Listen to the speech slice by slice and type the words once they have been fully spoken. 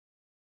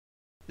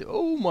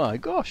Oh my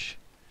gosh!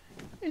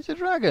 It's a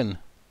dragon!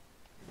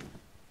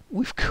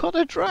 We've got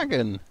a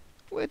dragon!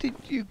 Where did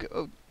you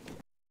go?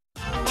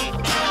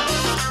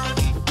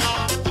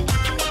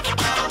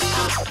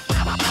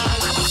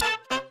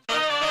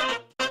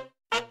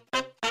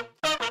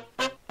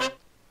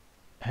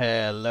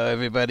 Hello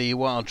everybody,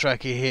 Wild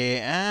Tracker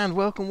here, and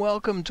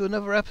welcome to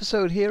another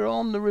episode here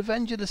on the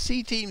Revenge of the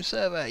Sea Team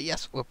server.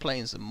 Yes, we're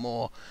playing some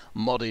more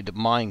modded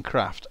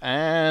Minecraft,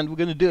 and we're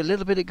going to do a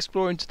little bit of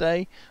exploring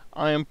today.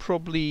 I am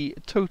probably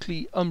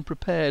totally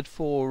unprepared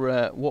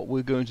for what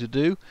we're going to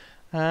do,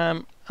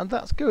 and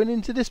that's going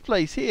into this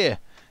place here.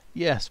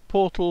 Yes,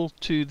 portal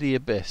to the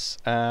abyss.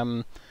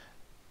 So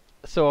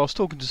I was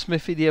talking to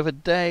Smithy the other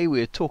day. We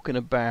were talking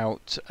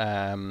about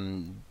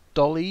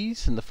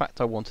dollies and the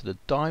fact I wanted a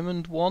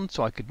diamond one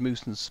so I could move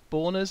some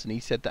spawners, and he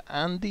said that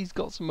Andy's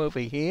got some over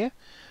here.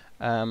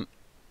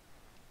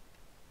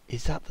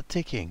 Is that the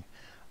ticking?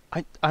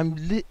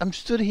 I'm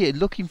stood here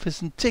looking for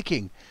some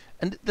ticking,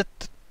 and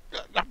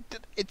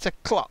it's a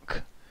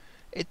clock.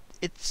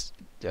 It's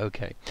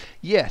okay.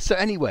 Yeah, so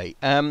anyway,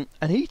 and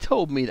he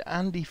told me that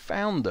Andy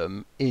found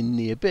them in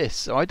the abyss,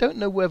 so I don't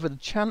know whether the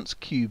chance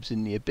cubes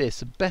in the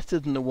abyss are better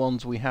than the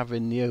ones we have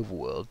in the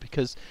overworld,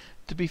 because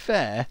to be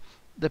fair,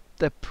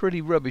 they're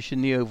pretty rubbish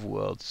in the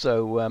overworld.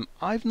 So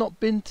I've not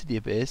been to the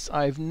abyss.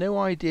 I have no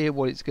idea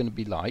what it's going to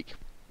be like.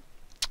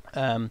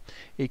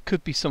 It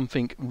could be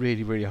something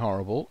really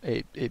horrible.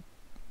 I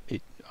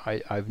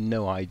have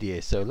no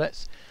idea. So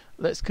let's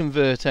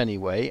convert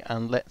anyway,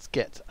 and let's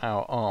get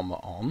our armor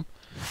on.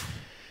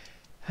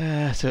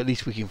 So at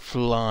least we can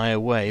fly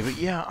away. But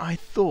yeah, I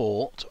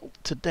thought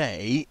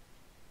today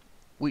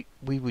we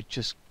would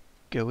just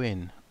go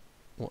in.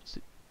 What's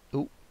it?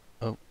 Oh,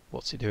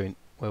 what's it doing?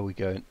 Where are we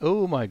going?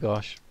 Oh my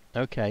gosh.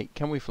 Okay,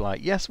 can we fly?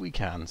 Yes, we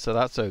can. So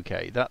that's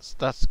okay. That's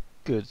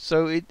good.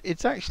 So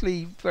it's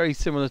actually very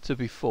similar to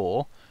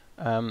before,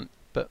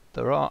 but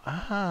there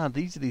are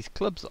these are these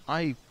clubs that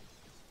I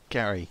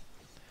carry.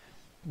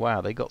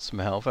 Wow, they got some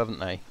health, haven't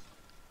they?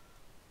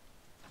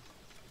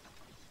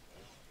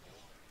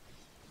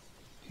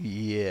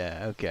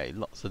 Yeah. Okay.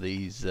 Lots of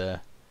these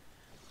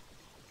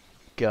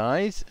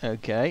guys.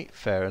 Okay,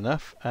 fair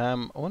enough.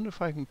 I wonder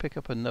if I can pick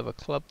up another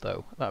club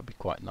though. That'd be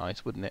quite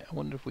nice, wouldn't it? I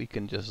wonder if we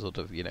can just sort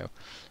of, you know,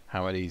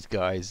 hammer these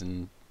guys.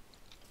 And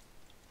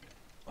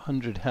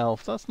 100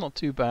 health, that's not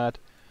too bad.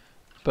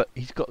 But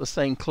he's got the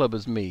same club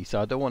as me,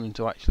 so I don't want him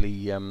to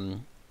actually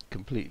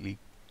completely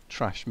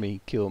trash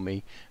me, kill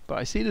me. But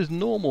I see there's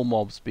normal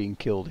mobs being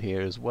killed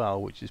here as well,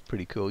 which is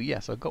pretty cool.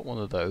 Yes, I've got one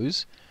of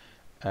those.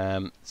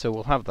 So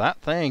we'll have that.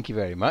 Thank you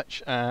very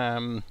much.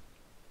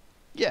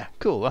 Yeah,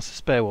 cool, that's a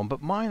spare one,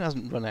 but mine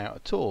hasn't run out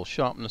at all.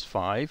 Sharpness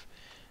 5.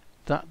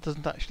 That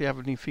doesn't actually have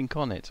anything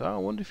on it. I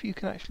wonder if you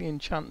can actually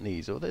enchant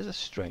these. Oh, there's a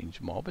strange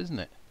mob, isn't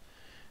it?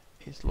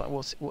 It's like,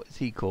 what is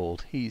he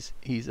called? He's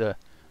an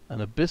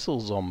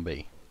abyssal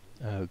zombie.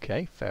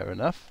 Okay, fair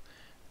enough.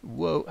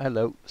 Whoa,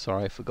 hello.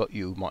 Sorry, I forgot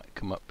you might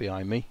come up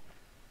behind me.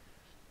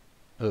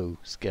 Oh,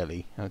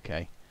 Skelly.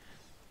 Okay.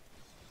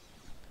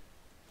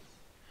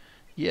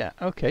 Yeah,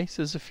 okay,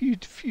 so there's a few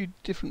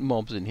different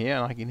mobs in here,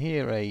 and I can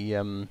hear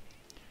a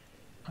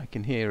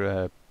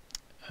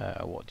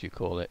what do you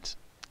call it?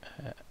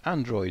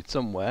 Android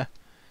somewhere.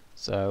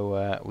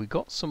 So we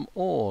got some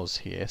ores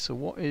here. So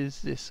what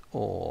is this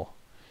ore?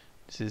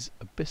 This is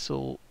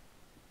abyssal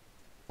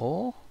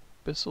ore?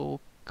 Abyssal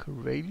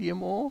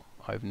corallium ore?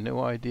 I have no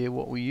idea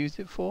what we use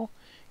it for.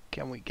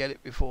 Can we get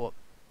it before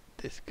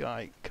this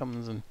guy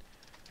comes and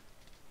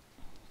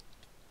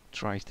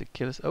tries to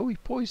kill us? Oh, he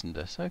poisoned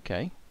us.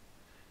 Okay.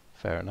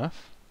 Fair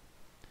enough.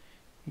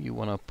 You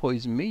want to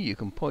poison me? You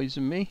can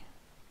poison me.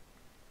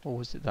 Or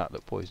was it that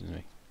poisoned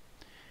me?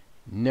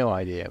 No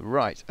idea.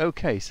 Right,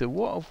 okay, so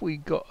what have we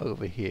got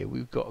over here?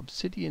 We've got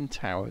obsidian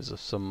towers of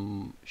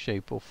some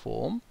shape or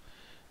form.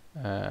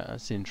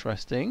 That's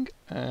interesting.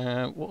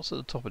 What's at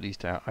the top of these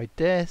towers? I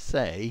dare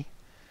say...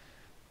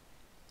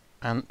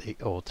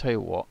 I'll tell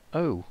you what.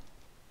 Oh,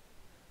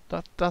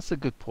 that's a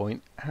good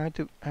point. How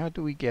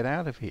do we get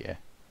out of here?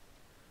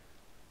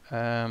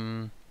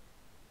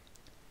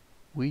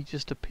 We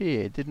just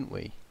appeared, didn't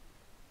we?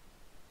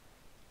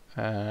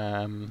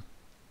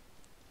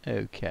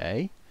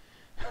 Okay.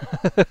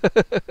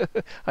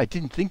 I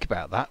didn't think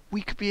about that.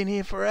 We could be in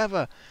here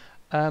forever.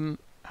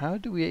 How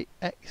do we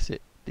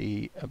exit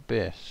the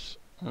abyss?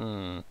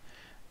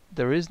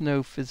 There is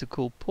no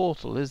physical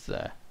portal, is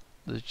there?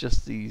 There's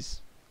just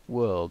these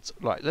worlds.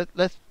 Right.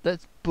 Let's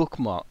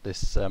bookmark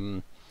this.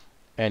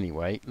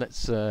 Anyway,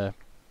 let's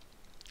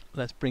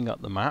bring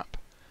up the map.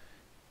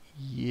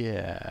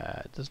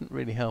 Yeah, it doesn't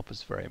really help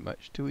us very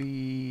much. Do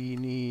we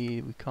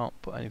need... we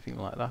can't put anything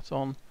like that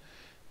on.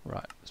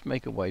 Right, let's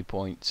make a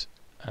waypoint.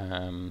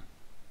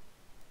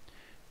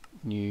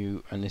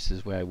 New, and this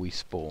is where we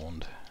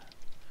spawned.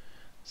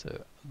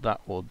 So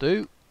that will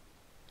do.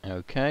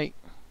 Okay.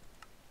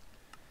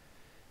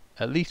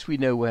 At least we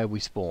know where we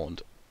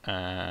spawned.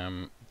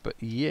 But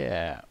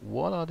yeah,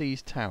 what are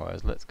these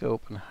towers? Let's go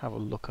up and have a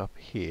look up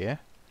here.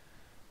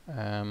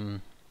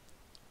 And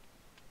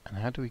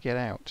how do we get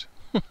out?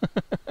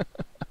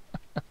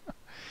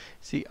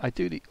 See, I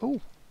do the...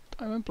 Oh,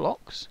 diamond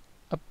blocks.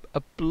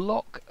 A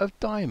block of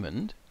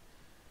diamond?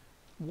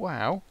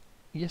 Wow.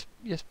 Yes,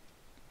 yes.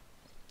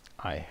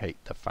 I hate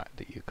the fact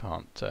that you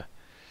can't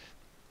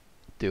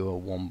do a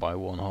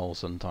 1x1 hole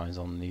sometimes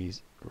on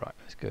these. Right,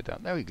 let's go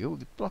down. There we go.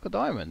 Block of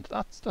diamond.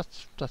 That's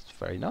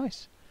very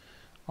nice.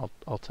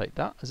 I'll take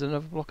that. There's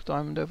another block of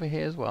diamond over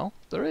here as well.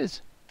 There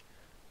is.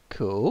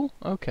 Cool.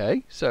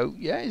 Okay. So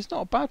yeah, it's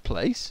not a bad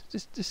place.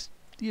 Just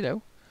you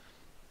know,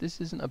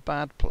 this isn't a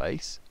bad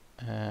place.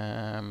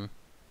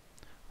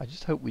 I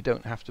just hope we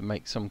don't have to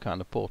make some kind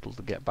of portal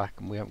to get back,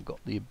 and we haven't got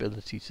the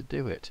ability to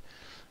do it.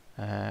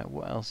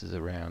 What else is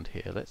around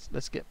here?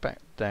 Let's get back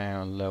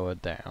down, lower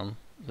down.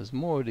 There's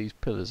more of these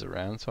pillars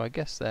around, so I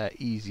guess they're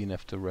easy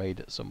enough to raid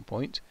at some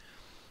point.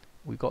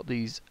 We've got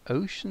these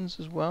oceans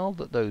as well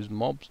that those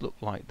mobs look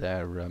like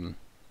they're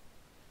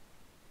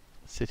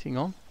sitting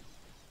on.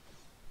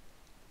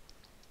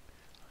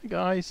 Hi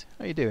guys,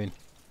 how you doing?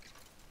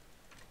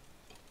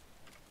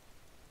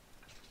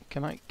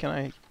 Can I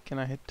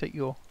take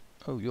your...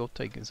 Oh, you're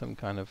taking some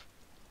kind of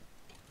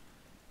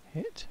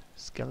hit?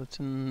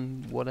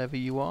 Skeleton, whatever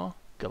you are?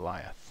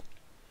 Goliath.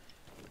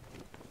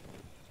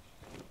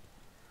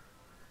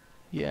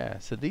 Yeah,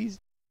 so these...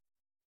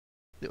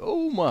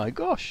 Oh my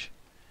gosh!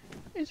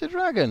 It's a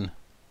dragon!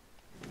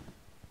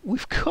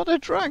 We've got a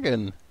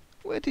dragon!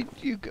 Where did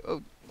you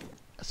go?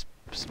 A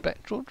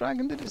spectral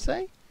dragon, did it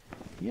say?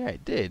 Yeah,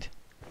 it did.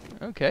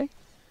 Okay.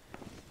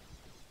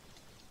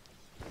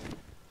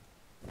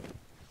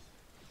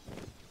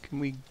 Can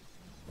we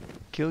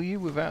kill you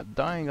without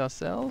dying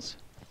ourselves?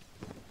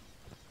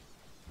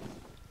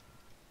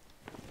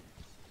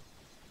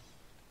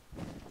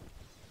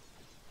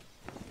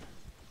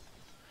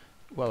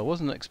 Well, I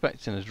wasn't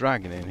expecting a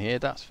dragon in here,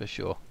 that's for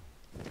sure.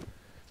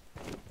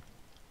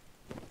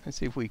 Let's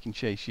see if we can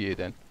chase you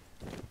then.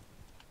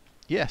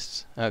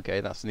 Yes, okay,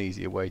 that's an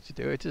easier way to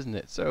do it, isn't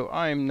it? So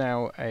I'm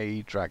now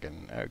a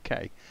dragon.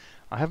 Okay,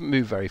 I haven't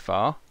moved very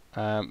far.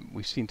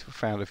 We seem to have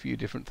found a few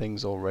different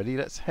things already.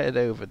 Let's head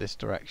over this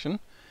direction.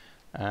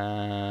 It's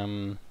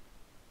an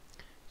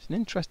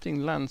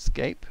interesting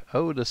landscape.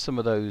 Oh, there's some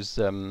of those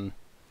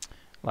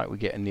like we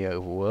get in the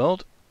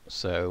overworld.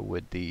 So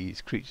with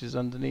these creatures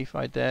underneath,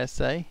 I dare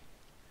say.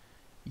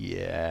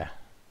 Yeah,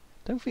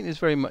 don't think there's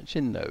very much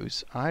in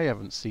those. I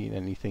haven't seen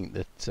anything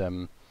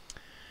that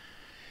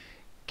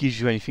gives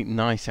you anything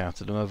nice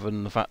out of them other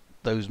than the fact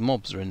those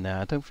mobs are in there.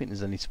 I don't think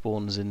there's any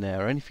spawners in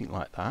there or anything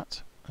like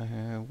that.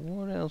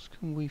 What else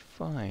can we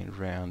find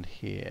around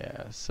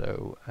here?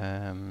 So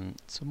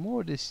some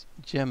more of this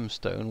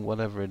gemstone,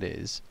 whatever it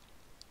is.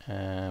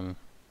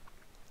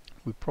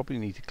 We probably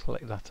need to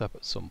collect that up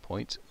at some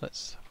point.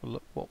 Let's have a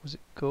look. What was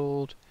it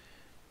called?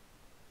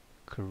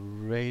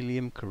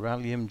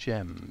 Corallium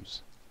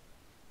gems.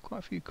 Quite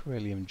a few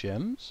corallium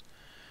gems.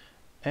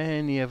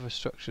 Any other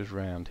structures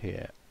around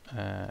here?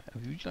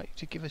 Would you like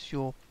to give us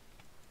your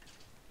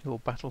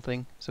battle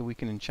thing so we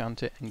can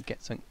enchant it and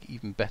get something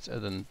even better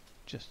than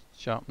just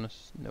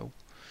sharpness? No.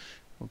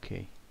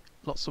 Okay.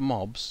 Lots of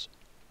mobs,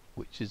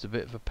 which is a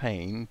bit of a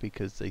pain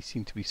because they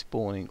seem to be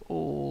spawning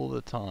all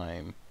the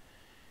time.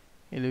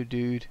 Hello,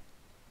 dude.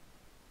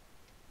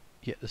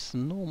 Yet there's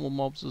some normal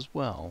mobs as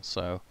well.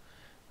 So,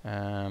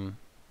 one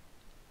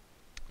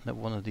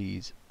of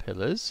these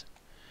pillars.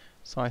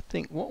 So I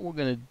think what we're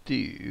going to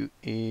do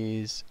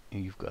is...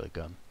 You've got a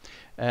gun.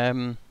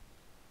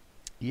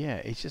 Yeah,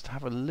 it's just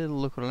have a little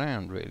look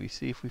around, really.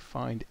 See if we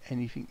find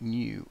anything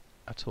new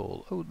at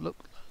all. Oh,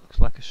 look, that looks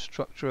like a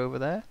structure over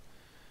there.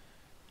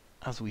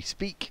 As we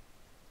speak.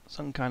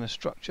 Some kind of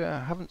structure.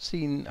 I haven't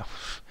seen...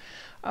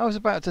 I was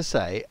about to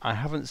say, I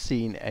haven't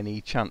seen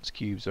any chance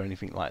cubes or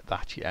anything like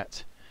that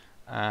yet.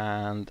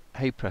 And,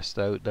 hey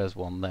presto, there's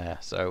one there.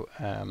 So,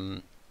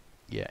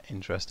 yeah,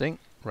 interesting.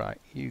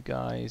 Right, you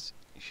guys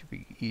should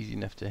be easy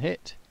enough to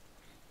hit.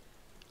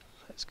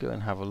 Let's go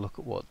and have a look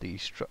at what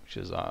these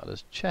structures are.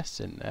 There's chests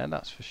in there,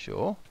 that's for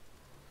sure.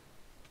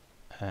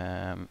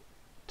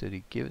 Did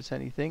he give us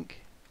anything?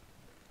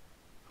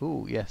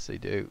 Oh, yes, they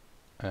do.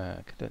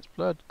 Condensed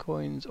blood,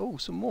 coins. Oh,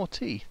 some more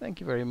tea. Thank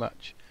you very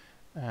much.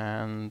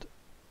 And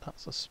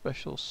that's a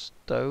special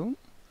stone.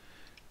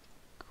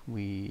 Can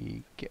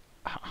we get...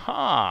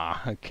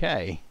 Aha!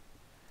 Okay.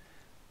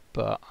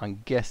 But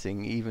I'm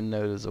guessing, even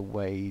though there's a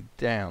way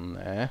down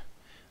there,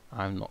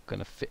 I'm not going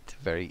to fit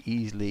very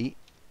easily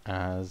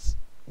as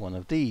one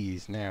of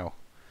these. Now,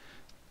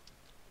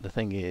 the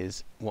thing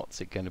is,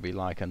 what's it going to be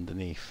like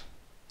underneath?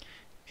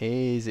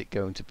 Is it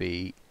going to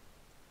be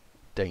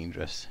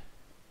dangerous?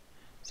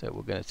 So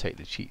we're going to take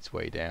the cheats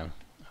way down.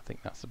 I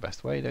think that's the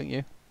best way, don't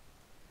you?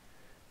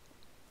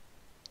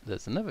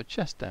 There's another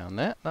chest down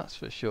there, that's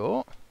for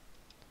sure.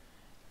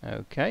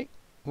 Okay,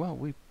 well,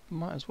 we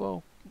might as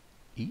well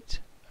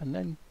eat and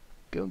then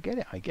go and get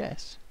it, I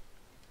guess.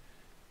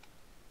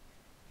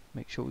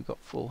 Make sure we've got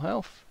full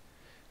health.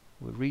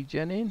 We're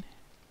regenning.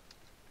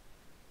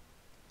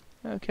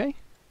 Okay,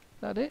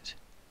 that it.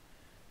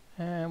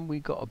 And we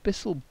got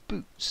abyssal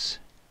boots.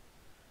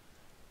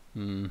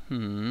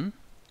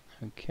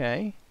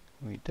 Okay,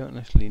 we don't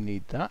necessarily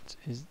need that.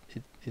 Is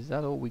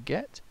that all we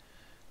get?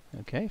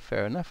 Okay,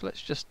 fair enough.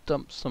 Let's just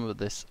dump some of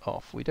this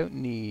off. We don't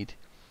need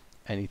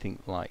anything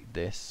like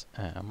this.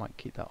 I might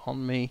keep that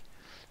on me.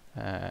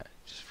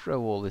 Just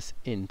throw all this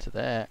into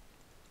there,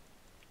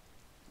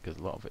 because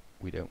a lot of it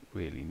we don't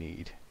really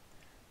need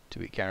to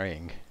be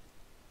carrying.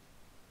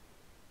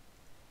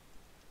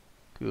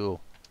 Cool.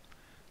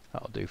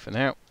 That'll do for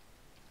now.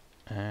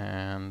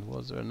 And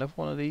was there another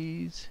one of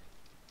these?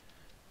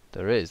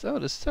 There is. Oh,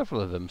 there's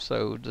several of them.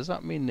 So does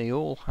that mean they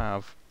all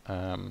have...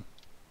 well,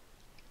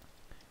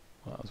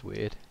 that was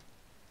weird.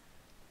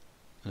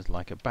 There's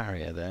like a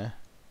barrier there.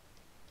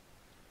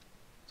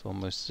 It's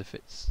almost as if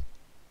it's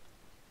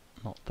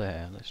not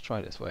there. Let's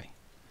try this way.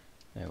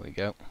 There we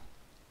go.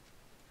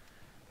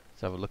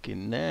 Let's have a look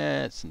in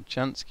there. Some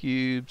chance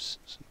cubes,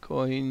 some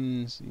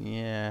coins.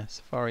 Yeah,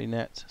 safari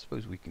net. I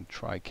suppose we can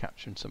try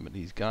capturing some of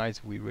these guys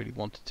if we really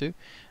wanted to.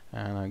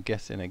 And I'm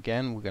guessing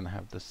again we're going to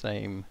have the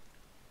same...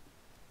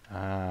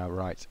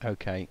 right,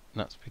 okay.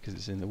 That's because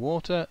it's in the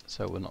water,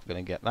 so we're not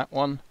going to get that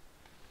one.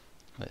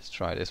 Let's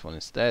try this one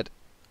instead.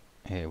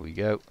 Here we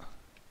go.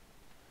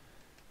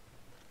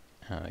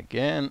 And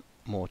again,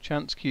 more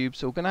chance cubes.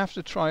 So we're going to have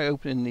to try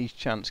opening these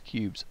chance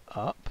cubes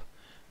up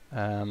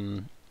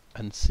and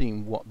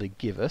seeing what they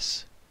give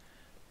us.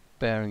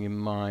 Bearing in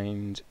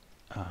mind,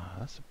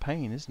 that's a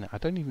pain, isn't it? I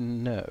don't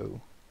even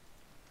know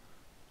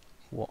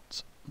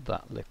what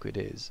that liquid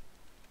is.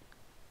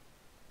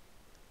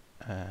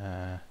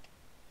 Doesn't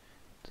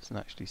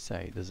actually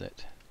say, does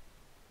it?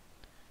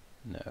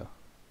 No.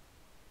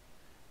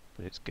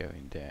 But it's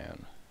going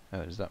down.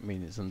 Oh, does that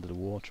mean it's under the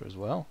water as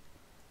well?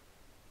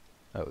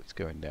 Oh, it's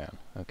going down.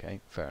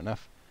 Okay, fair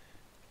enough.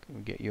 Can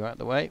we get you out of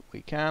the way?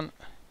 We can.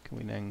 Can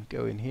we then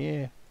go in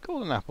here?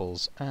 Golden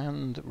apples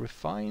and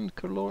refined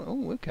caloric.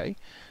 Oh, okay.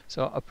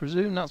 So I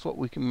presume that's what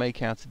we can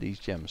make out of these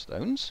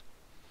gemstones.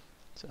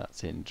 So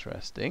that's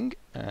interesting.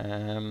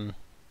 Should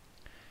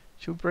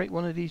we break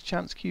one of these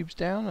chance cubes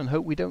down and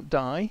hope we don't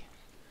die?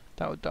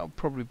 That would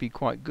probably be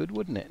quite good,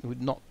 wouldn't it?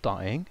 With not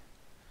dying.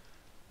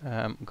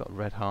 We've got a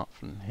red heart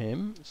from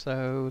him.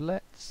 So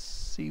let's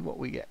see what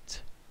we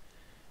get.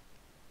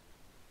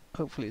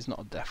 Hopefully it's not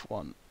a deaf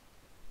one.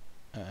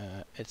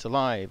 It's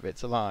alive,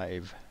 it's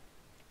alive.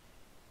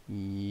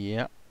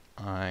 Yeah,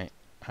 I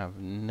have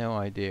no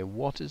idea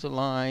what is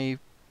alive,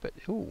 but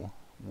ooh,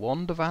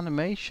 wand of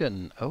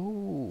animation.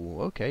 Oh,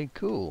 okay,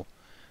 cool.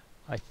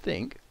 I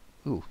think,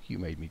 ooh, you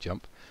made me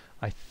jump.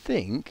 I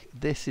think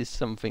this is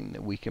something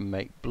that we can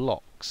make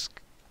blocks.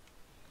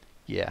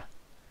 Yeah,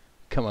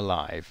 come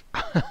alive.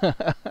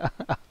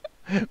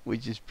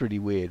 Which is pretty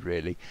weird,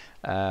 really.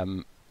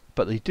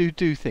 But they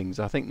do things.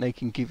 I think they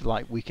can give,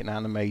 like, we can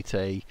animate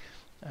a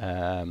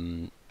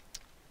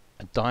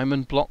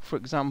diamond block, for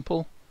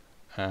example.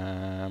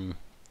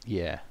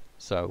 Yeah,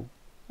 so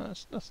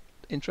that's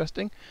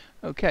interesting.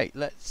 Okay,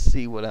 let's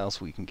see what else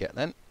we can get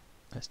then.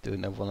 Let's do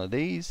another one of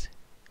these.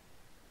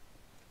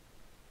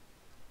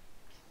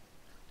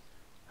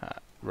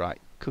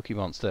 Right, cookie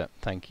monster,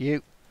 thank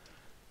you.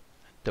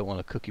 Don't want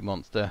a cookie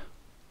monster.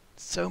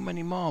 So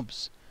many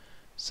mobs.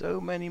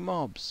 So many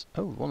mobs.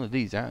 Oh, one of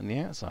these out in the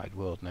outside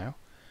world now.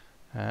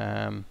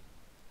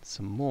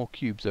 Some more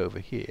cubes over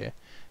here.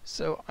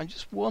 So I'm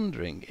just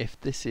wondering if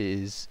this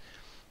is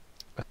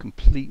a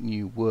complete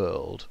new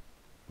world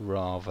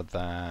rather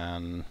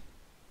than,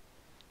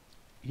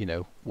 you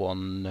know,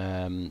 one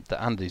that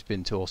Andy's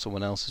been to or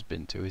someone else has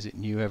been to. Is it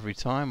new every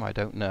time? I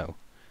don't know.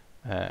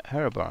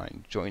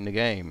 Herobrine, join the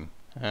game.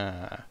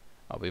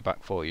 I'll be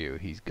back for you.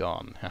 He's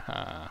gone.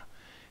 Haha.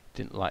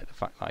 Didn't like the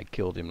fact that I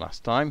killed him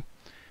last time.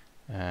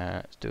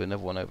 Let's do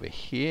another one over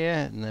here,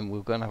 and then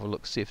we're going to have a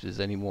look, see if there's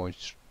any more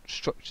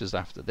structures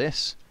after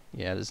this.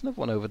 Yeah, there's another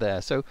one over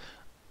there. So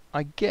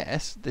I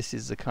guess this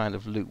is the kind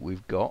of loot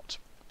we've got.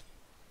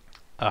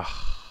 Ugh.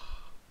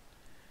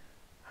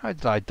 How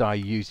did I die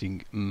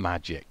using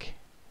magic?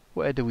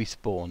 Where do we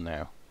spawn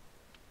now?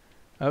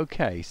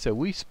 Okay, so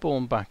we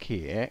spawn back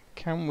here.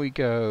 Can we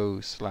go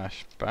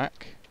 /back?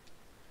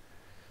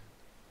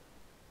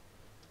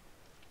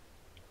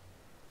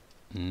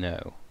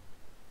 No.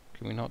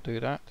 Can we not do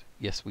that?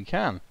 Yes, we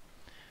can.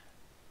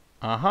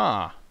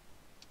 Aha!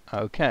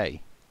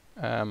 Okay.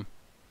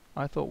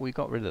 I thought we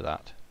got rid of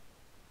that.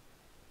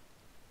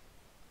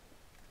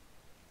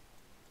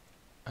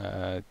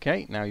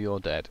 Okay, now you're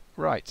dead.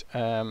 Right,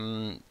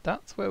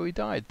 that's where we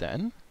died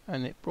then,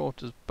 and it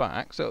brought us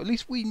back. So at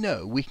least we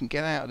know we can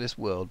get out of this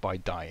world by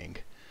dying.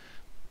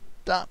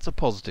 That's a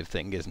positive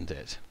thing, isn't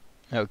it?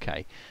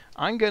 Okay,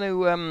 I'm going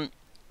to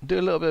do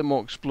a little bit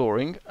more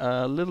exploring,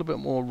 a little bit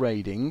more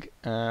raiding,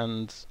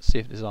 and see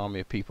if this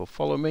army of people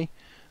follow me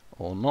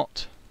or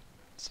not.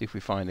 See if we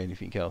find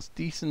anything else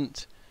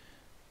decent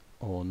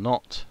or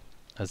not,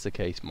 as the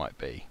case might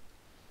be.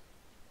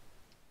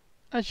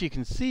 As you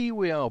can see,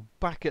 we are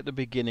back at the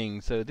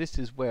beginning. So this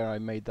is where I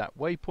made that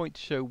waypoint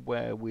to show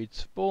where we'd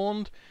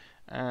spawned.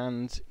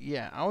 And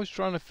yeah, I was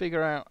trying to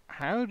figure out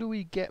how do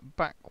we get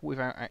back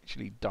without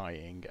actually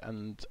dying.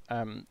 And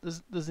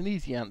there's an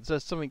easy answer,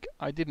 something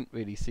I didn't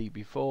really see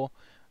before,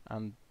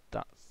 and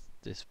that's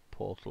this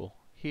portal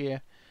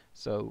here.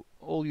 So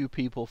all you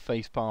people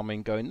face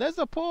palming going, there's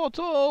a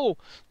portal!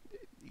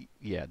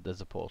 Yeah,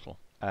 there's a portal.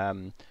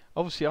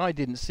 Obviously I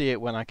didn't see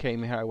it when I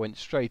came here, I went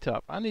straight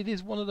up, and it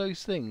is one of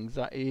those things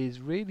that is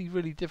really,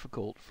 really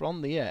difficult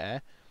from the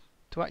air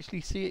to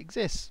actually see it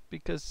exists,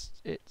 because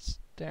it's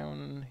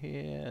down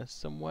here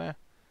somewhere.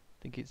 I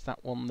think it's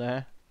that one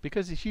there,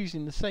 because it's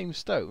using the same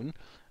stone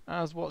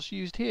as what's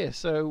used here.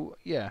 So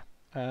yeah,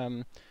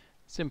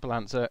 simple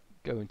answer,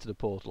 go into the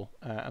portal,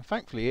 and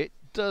thankfully it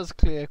does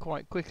clear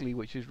quite quickly,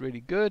 which is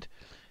really good.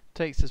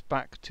 Takes us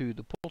back to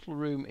the portal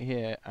room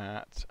here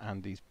at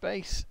Andy's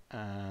base,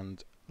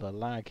 and the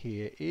lag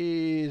here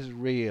is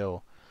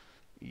real.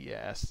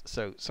 Yes,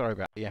 so sorry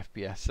about the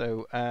FPS.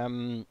 So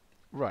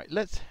right,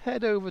 let's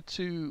head over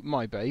to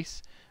my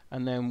base,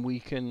 and then we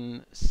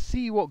can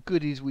see what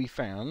goodies we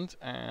found,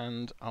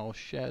 and I'll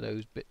share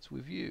those bits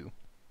with you.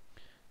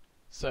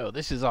 So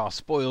this is our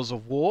spoils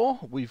of war.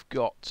 We've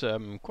got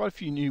quite a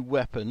few new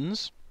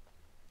weapons.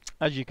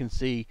 As you can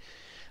see,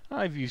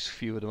 I've used a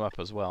few of them up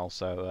as well.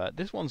 So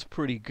this one's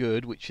pretty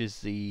good, which is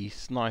the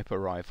sniper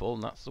rifle,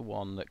 and that's the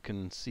one that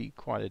can see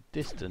quite a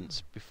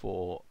distance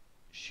before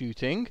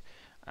shooting.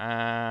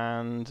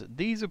 And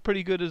these are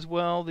pretty good as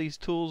well, these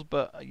tools,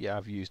 but yeah,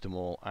 I've used them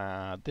all.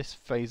 This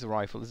phaser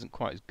rifle isn't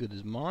quite as good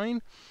as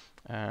mine.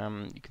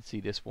 You can see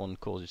this one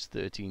causes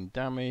 13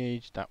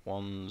 damage, that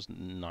one's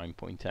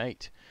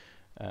 9.8.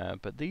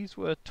 But these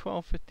were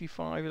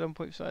 1255,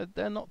 11.5.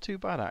 They're not too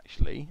bad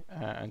actually,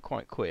 and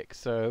quite quick.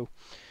 So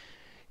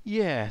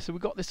yeah, so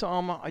we've got this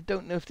armor. I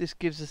don't know if this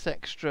gives us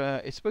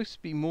extra. It's supposed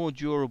to be more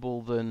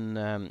durable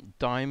than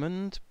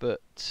diamond,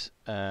 but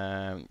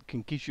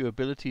can give you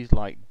abilities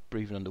like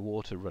breathing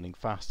underwater, running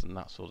fast, and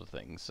that sort of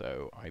thing.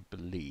 So I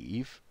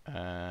believe.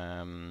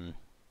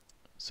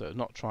 So I've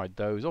not tried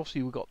those.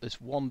 Obviously, we've got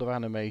this wand of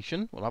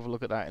animation. We'll have a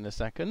look at that in a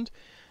second.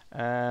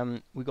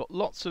 We've got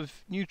lots of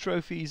new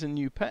trophies and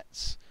new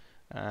pets.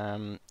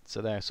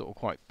 So they're sort of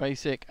quite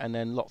basic, and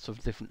then lots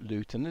of different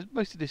loot, and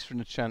most of this from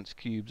the chance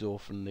cubes or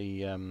from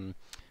the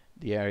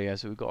area.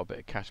 So we've got a bit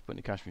of cash put in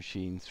the cash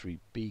machine, 3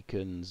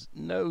 beacons,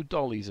 no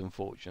dollies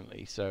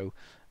unfortunately. So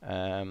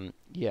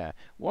yeah,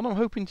 what I'm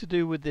hoping to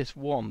do with this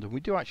wand, and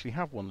we do actually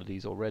have one of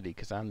these already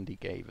because Andy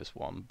gave us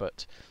one,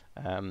 but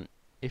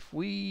if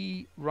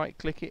we right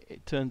click it,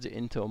 it turns it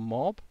into a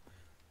mob,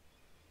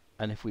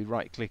 and if we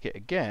right click it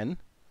again,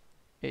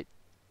 it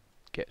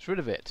gets rid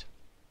of it.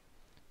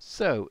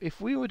 So if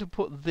we were to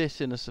put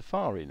this in a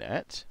safari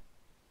net,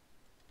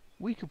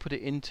 we could put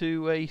it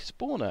into a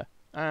spawner,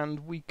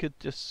 and we could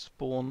just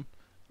spawn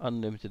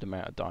unlimited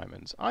amount of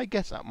diamonds. I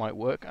guess that might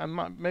work, and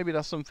maybe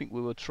that's something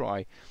we will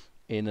try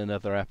in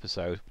another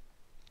episode.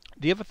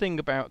 The other thing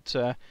about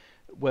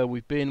where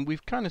we've been,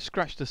 we've kind of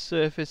scratched the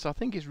surface. I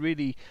think it's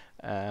really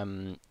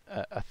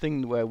a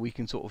thing where we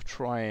can sort of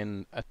try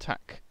and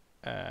attack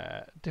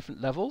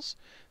different levels.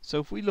 So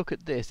if we look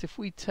at this, if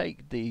we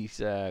take these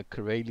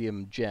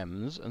Corallium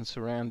gems and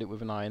surround it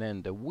with an iron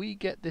ender, we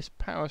get this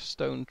power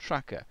stone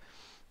tracker.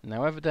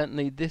 Now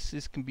evidently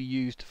this can be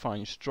used to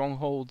find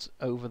strongholds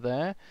over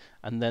there,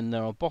 and then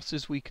there are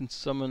bosses we can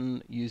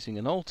summon using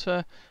an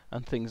altar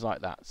and things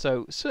like that.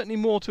 So certainly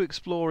more to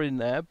explore in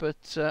there,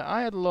 but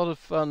I had a lot of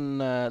fun,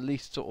 at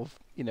least sort of,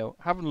 you know,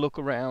 having a look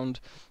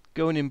around,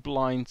 going in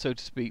blind so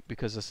to speak,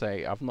 because I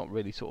say I've not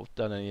really sort of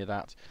done any of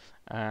that.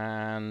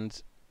 And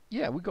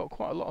yeah, we got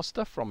quite a lot of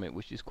stuff from it,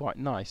 which is quite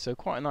nice. So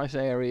quite a nice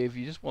area. If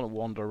you just want to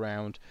wander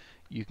around,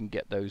 you can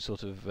get those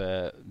sort of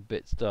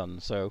bits done.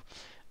 So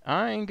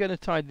I'm going to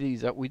tidy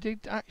these up. We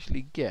did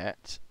actually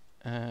get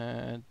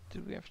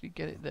did we actually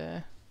get it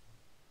there?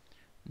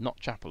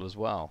 Notch apple as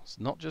well. It's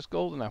not just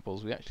golden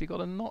apples, we actually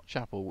got a notch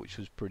apple, which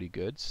was pretty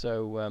good.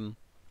 So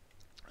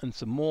and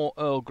some more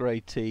Earl Grey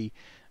tea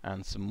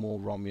and some more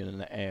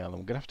Romulan ale, and we're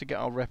going to have to get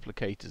our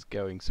replicators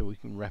going so we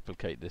can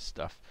replicate this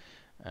stuff.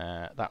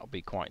 That would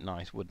be quite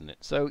nice, wouldn't it?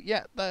 So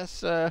yeah,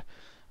 that's I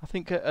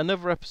think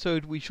another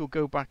episode we shall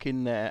go back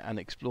in there and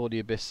explore the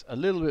abyss a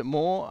little bit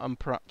more, and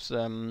perhaps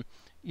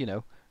you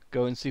know,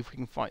 go and see if we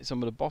can fight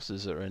some of the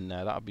bosses that are in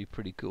there. That would be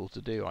pretty cool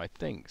to do, I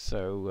think.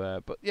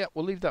 So but yeah,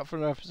 we'll leave that for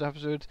another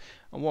episode,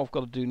 and what I've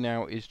got to do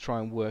now is try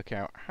and work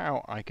out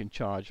how I can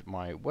charge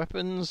my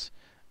weapons,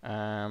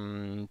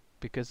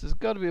 because there's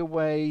got to be a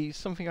way,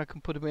 something I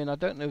can put them in. I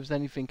don't know if there's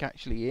anything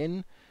actually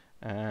in.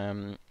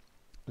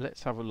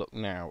 Let's have a look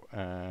now.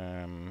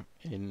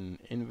 In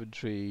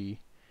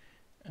inventory,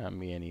 my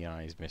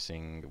NEI is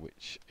missing,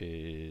 which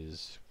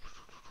is,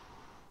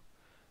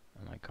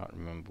 and I can't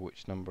remember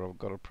which number I've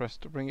got to press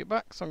to bring it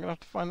back, so I'm going to have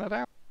to find that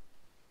out.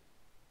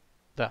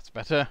 That's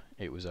better.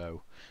 It was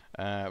O.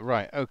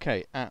 Right,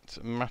 okay, at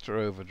Matter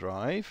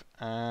Overdrive.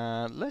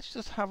 Let's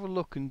just have a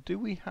look, and do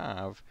we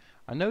have...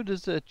 I know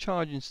there's a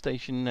charging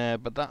station there,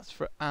 but that's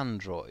for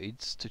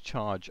androids, to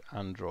charge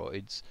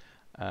androids.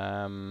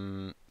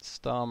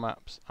 Star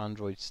maps,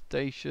 android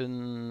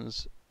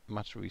stations,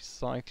 matter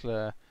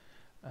recycler,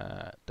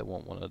 don't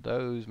want one of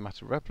those.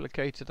 Matter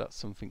replicator, that's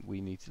something we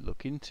need to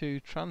look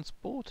into.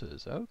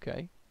 Transporters,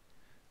 okay,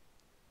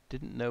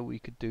 didn't know we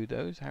could do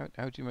those. How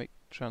do you make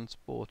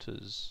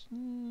transporters?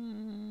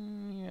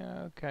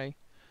 Yeah, okay,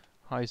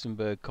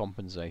 Heisenberg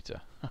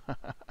compensator.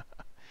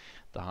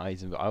 The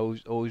Heisenberg.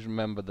 I always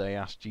remember they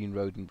asked Gene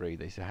Roddenberry.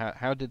 They said,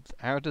 how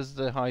does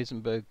the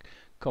Heisenberg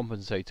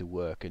compensator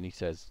work? And he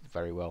says,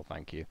 very well,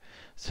 thank you.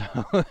 So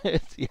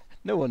yeah,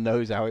 no one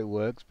knows how it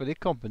works, but it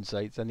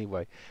compensates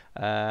anyway.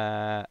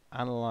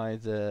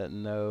 Analyzer,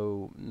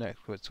 no.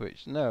 Network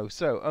switch, no.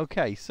 So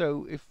okay,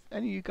 so if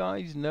any of you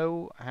guys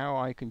know how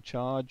I can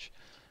charge,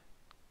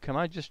 can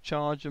I just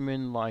charge them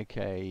in like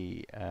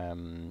a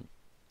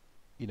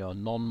you know, a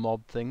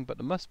non-mob thing? But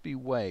there must be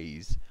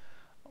ways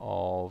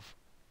of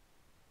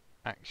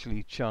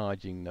actually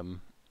charging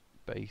them.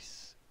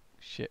 Base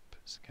ship,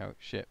 scout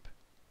ship.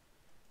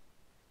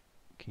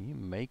 Can you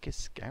make a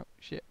scout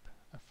ship?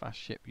 A fast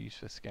ship used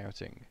for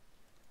scouting?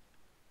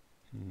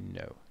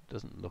 No,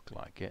 doesn't look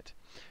like it.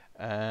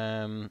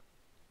 Matter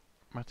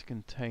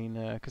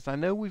container, because I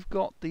know we've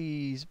got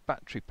these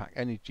battery pack,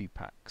 energy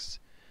packs.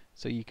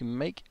 So you can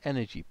make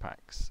energy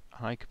packs,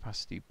 high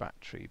capacity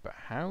battery, but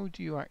how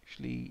do you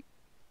actually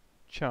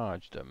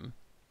charge them?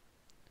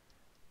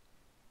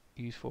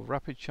 Used for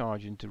rapid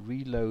charging to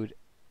reload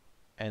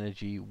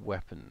energy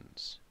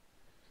weapons.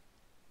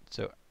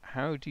 So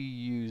how do you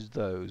use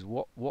those?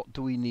 What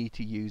do we need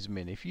to use them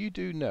in? If you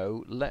do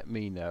know, let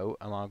me know,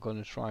 and I'm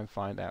going to try and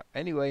find out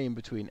anyway in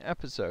between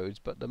episodes.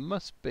 But there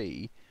must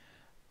be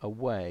a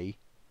way,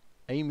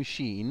 a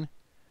machine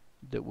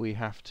that we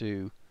have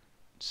to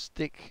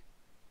stick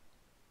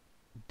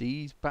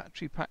these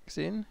battery packs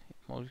in.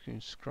 Molecule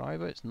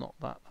inscriber, it's not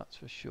that, that's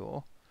for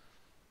sure.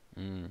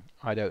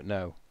 I don't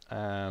know.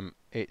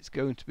 It's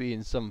going to be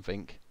in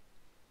something.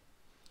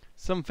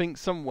 Something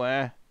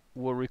somewhere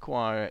will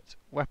require it.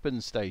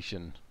 Weapon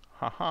station.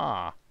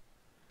 Haha.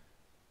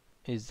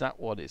 Is that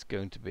what it's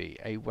going to be?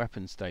 A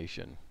weapon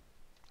station.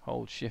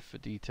 Hold shift for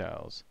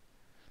details.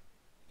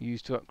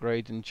 Used to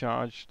upgrade and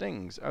charge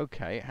things.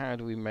 Okay, how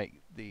do we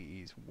make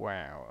these?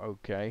 Wow,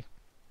 okay.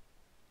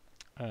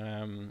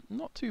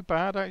 Not too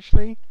bad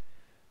actually.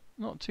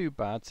 Not too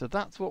bad. So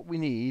that's what we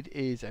need,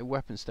 is a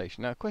weapon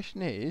station. Now the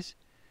question is,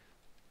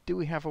 do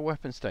we have a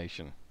weapon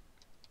station?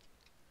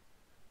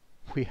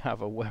 We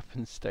have a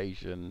weapon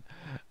station.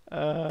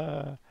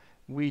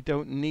 We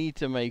don't need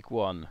to make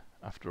one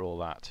after all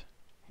that,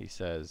 he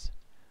says.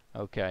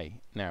 Okay,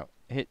 now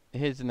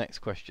here's the next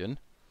question.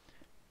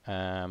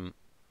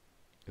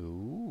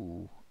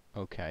 Ooh,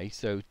 okay,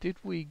 so did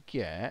we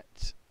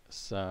get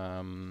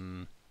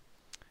some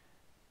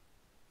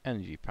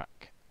energy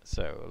pack?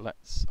 So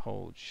let's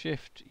hold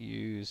shift,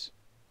 use.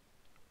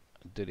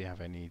 Did he have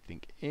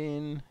anything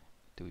in?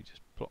 Do we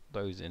just plop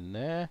those in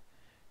there?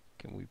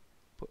 Can we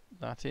put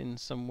that in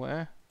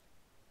somewhere?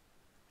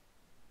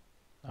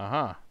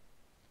 Aha.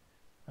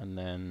 And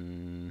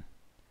then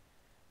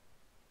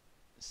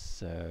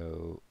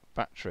so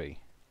battery.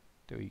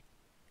 Can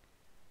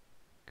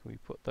we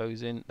put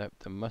those in? There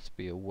must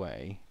be a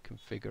way.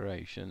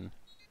 Configuration.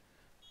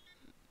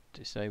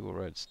 Disable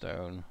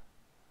redstone.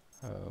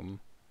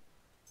 Home.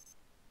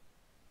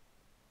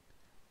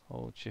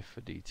 Hold shift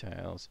for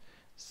details.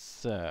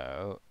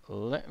 So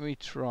let me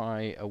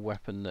try a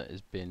weapon that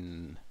has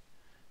been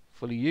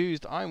fully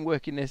used. I'm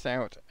working this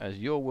out as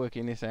you're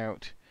working this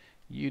out.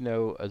 You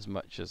know as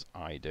much as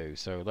I do.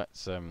 So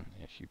let's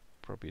yes, you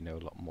probably know a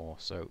lot more.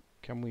 So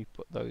can we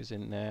put those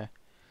in there?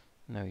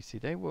 No, you see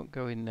they won't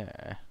go in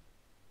there.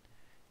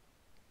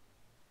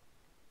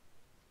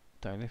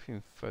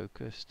 Dilithium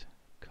focused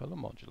color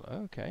modular.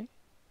 Okay,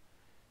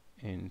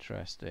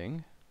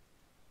 interesting.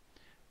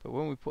 But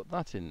when we put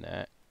that in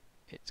there,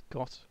 it's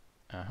got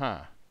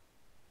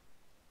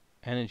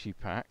energy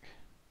pack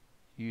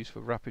used for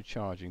rapid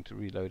charging to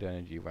reload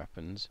energy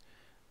weapons,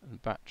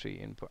 and battery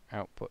input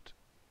output.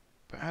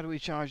 But how do we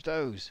charge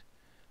those?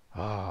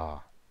 I'm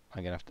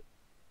gonna have to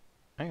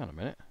hang on a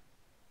minute.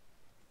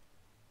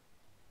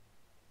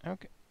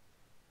 Okay,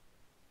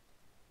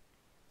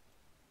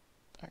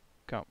 that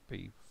can't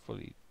be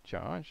fully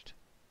charged.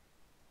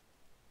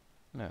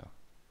 No.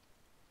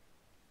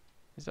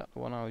 Is that the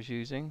one I was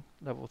using?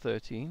 Level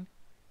 13?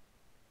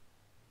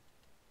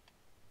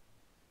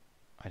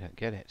 I don't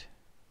get it.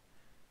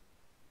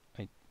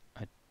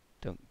 I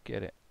don't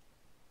get it.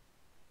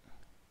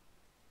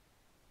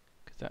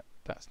 Because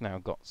that's now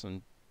got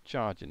some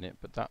charge in it,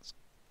 but that's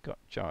got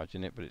charge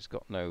in it, but it's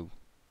got no...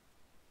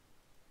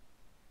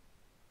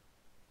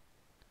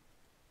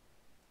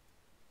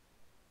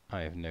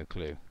 I have no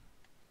clue.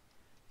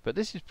 But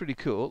this is pretty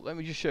cool. Let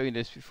me just show you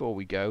this before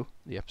we go.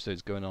 The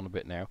episode's going on a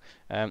bit now.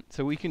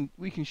 So we can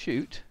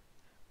shoot,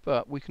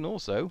 but we can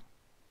also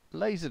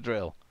laser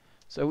drill.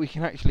 So we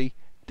can actually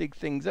dig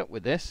things up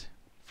with this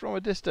from a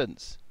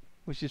distance,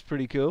 which is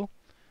pretty cool.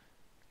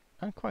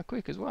 And quite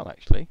quick as well,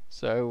 actually.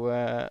 So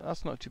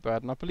that's not too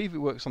bad. And I believe it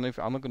works on...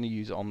 I'm not going to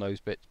use it on those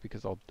bits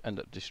because I'll end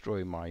up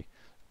destroying my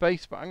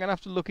base. But I'm going to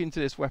have to look into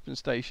this weapon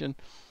station,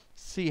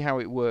 see how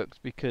it works,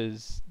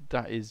 because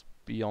that is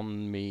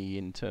beyond me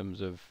in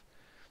terms of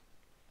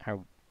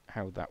how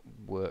that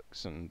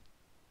works and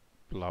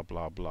blah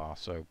blah blah.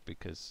 So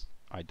because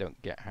I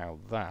don't get how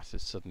that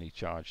is suddenly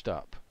charged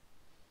up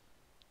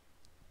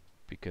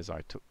because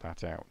I took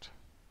that out.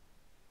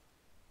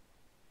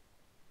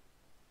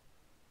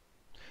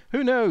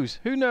 Who knows?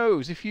 Who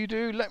knows? If you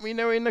do, let me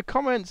know in the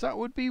comments. That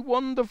would be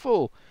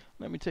wonderful.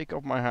 Let me take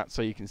off my hat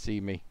so you can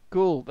see me.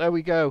 Cool. There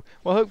we go.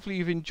 Well, hopefully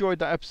you've enjoyed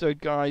that episode,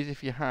 guys.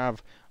 If you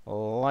have,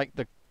 like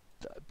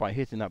by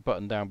hitting that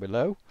button down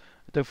below.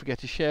 Don't forget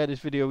to share this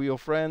video with your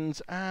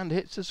friends and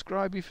hit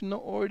subscribe if you're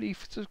not already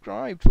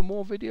subscribed for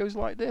more videos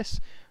like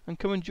this. And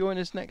come and join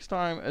us next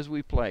time as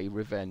we play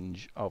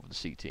Revenge of the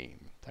Sea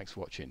Team. Thanks for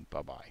watching.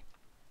 Bye-bye.